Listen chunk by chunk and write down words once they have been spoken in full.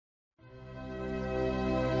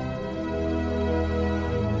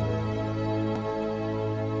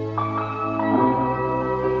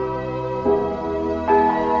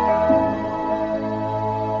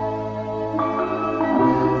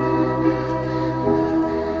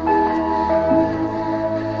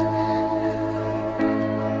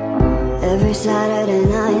Every Saturday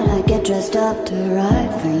night I get dressed up to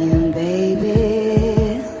ride for you,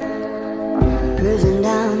 baby. Cruising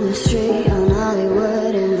down the street on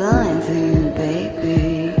Hollywood and Vine for you,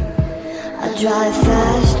 baby. I drive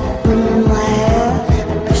fast, putting in my hair,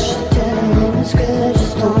 I push it to the limits 'cause I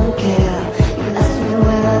just don't care. You ask me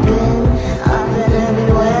where I've been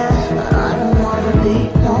everywhere, but I don't wanna be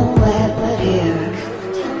nowhere but here.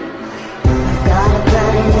 I've got a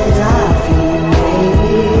burning desire for you,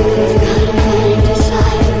 baby. I've got a burning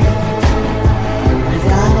desire. I've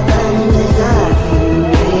got a burning desire for you,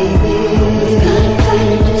 baby. I've got a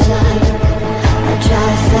burning desire. I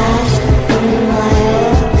drive fast, putting in my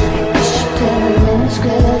hair, push it to the limits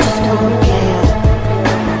 'cause I just don't care.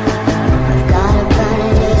 I've got a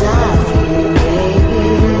burning desire for you, baby.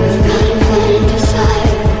 I've got a burning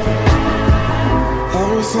desire.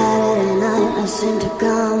 Every Saturday night I seem to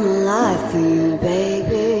come alive for you,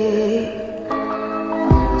 baby.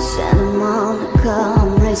 Santa Monica,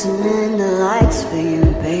 I'm racing in the lights for you,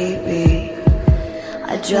 baby.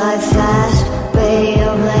 I drive fast, radio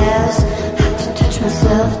blares, have to touch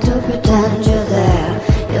myself to pretend